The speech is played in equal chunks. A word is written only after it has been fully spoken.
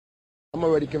I'm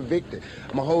already convicted.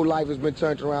 My whole life has been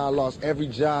turned around. I lost every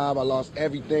job. I lost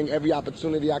everything, every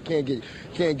opportunity. I can't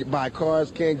get buy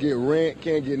cars, can't get rent,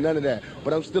 can't get none of that.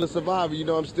 But I'm still a survivor. You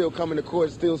know, I'm still coming to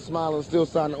court, still smiling, still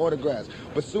signing autographs.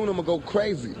 But soon I'm gonna go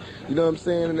crazy. You know what I'm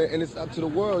saying? And it's up to the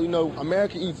world. You know,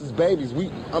 America eats its babies.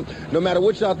 No matter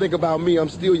what y'all think about me, I'm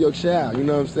still your child. You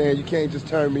know what I'm saying? You can't just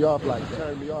turn me off like that.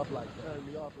 Turn me off like that. Turn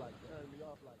me off like that. Turn me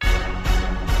off like that.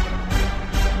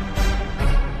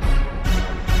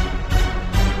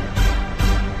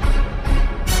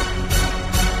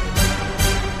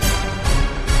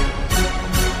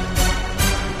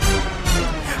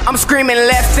 I'm screaming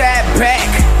left that back,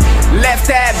 left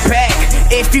that back.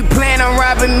 If you plan on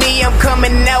robbing me, I'm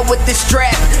coming out with the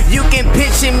strap. You can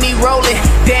picture me rolling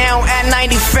down at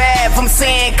 95. I'm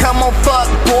saying, come on, fuck,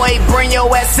 boy, bring your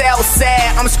ass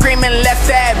outside. I'm screaming left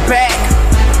that back,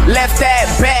 left that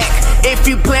back. If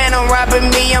you plan on robbing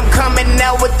me, I'm coming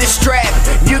out with the strap.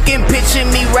 You can picture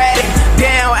me riding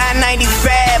down at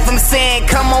 95. I'm saying,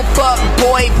 come on, fuck,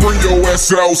 boy, bring your ass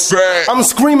outside. I'm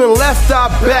screaming left eye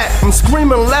back, I'm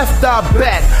screaming left eye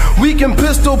back. We can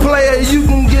pistol player, you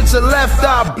can get your left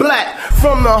eye black.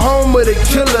 From the home of the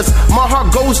killers, my heart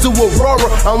goes to Aurora.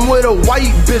 I'm with a white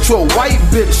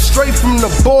bitch, straight from the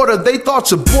border. They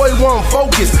thought your boy wasn't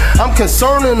focused, I'm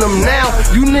concerning them now.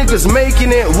 You niggas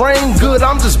making it rain good,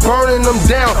 I'm just burning them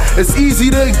down. It's easy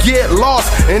to get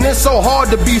lost, and it's so hard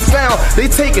to be found. They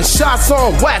taking shots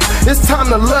on wax, it's time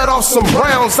to let off some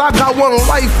rounds. I got one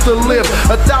life to live,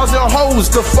 1,000 hoes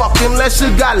to fuck, unless you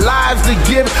got lives to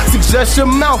give. Suggest your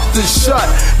mouth to shut,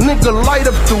 nigga, light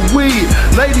up the weed.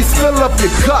 Ladies, fill up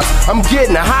your cup, I'm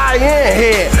getting high in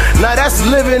here. Now that's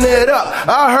living it up.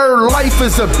 I heard life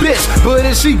is a bitch, but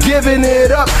is she giving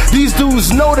it up? These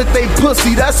dudes know that they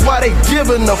pussy, that's why they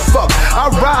giving a fuck. I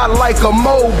ride like a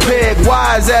moped,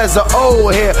 wise as an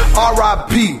old head.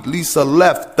 R.I.P. Lisa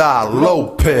Left Eye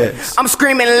Lopez. I'm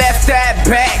screaming left that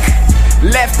back,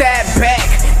 left that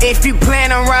back. If you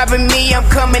plan on robbing me, I'm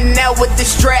coming out with the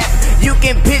strap. You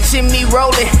can picture me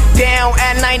rolling down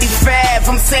at 95.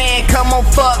 I'm saying, come on,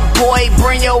 fuck, boy,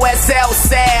 bring your ass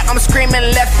outside. I'm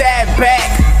screaming left that back,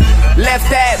 left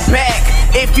that back.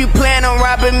 If you plan on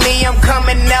robbing me, I'm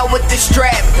coming out with the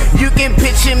strap. You can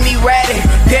picture me riding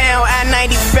down at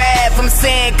 95. I'm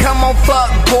saying, come on, fuck,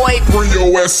 boy, bring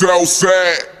your ass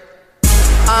outside.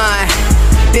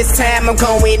 This time I'm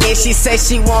going in, she said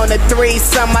she want a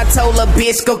threesome. I told her,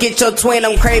 bitch, go get your twin.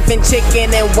 I'm craving chicken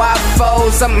and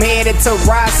waffles. I'm headed to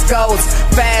Roscoe's.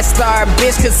 Fast star,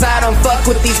 bitch, cause I don't fuck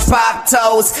with these pop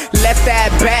toes. Left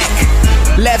that back,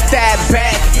 left that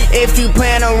back. If you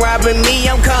plan on robbing me,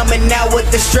 I'm coming out with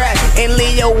the strap. And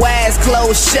leave your ass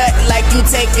closed shut like you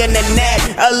taking a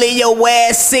nap. Or leave your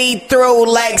ass see-through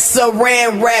like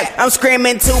saran wrap. I'm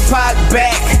screaming Tupac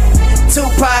back,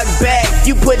 Tupac back.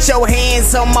 You put your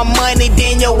hands on my money,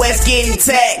 then your ass getting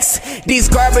taxed. These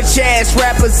garbage ass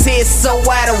rappers hit so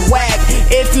out of whack.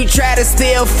 If you try to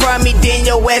steal from me, then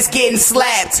your ass getting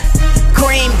slapped.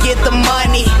 Cream, get the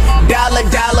money,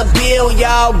 dollar bill,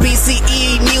 y'all.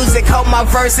 BCE music, hope my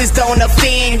verses don't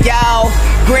offend y'all.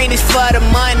 Green is for the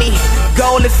money,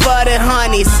 gold is for the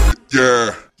honeys.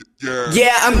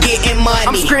 Yeah, I'm getting money.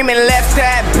 I'm screaming left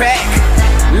that back,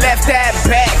 left that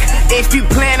back. If you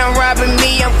plan on robbing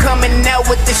me, I'm coming out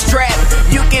with the strap.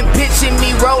 You can picture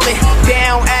me rolling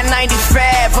down at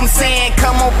 95. I'm saying,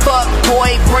 come on, fuck,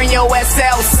 boy, bring your ass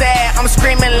outside. I'm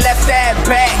screaming left that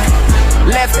back,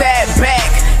 left that back.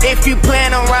 If you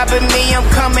plan on robbing me, I'm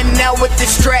coming out with the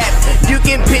strap. You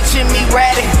can picture me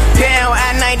riding down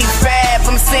at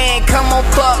 95. I'm saying, come on,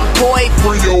 fuck, boy,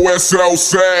 bring your ass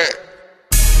outside.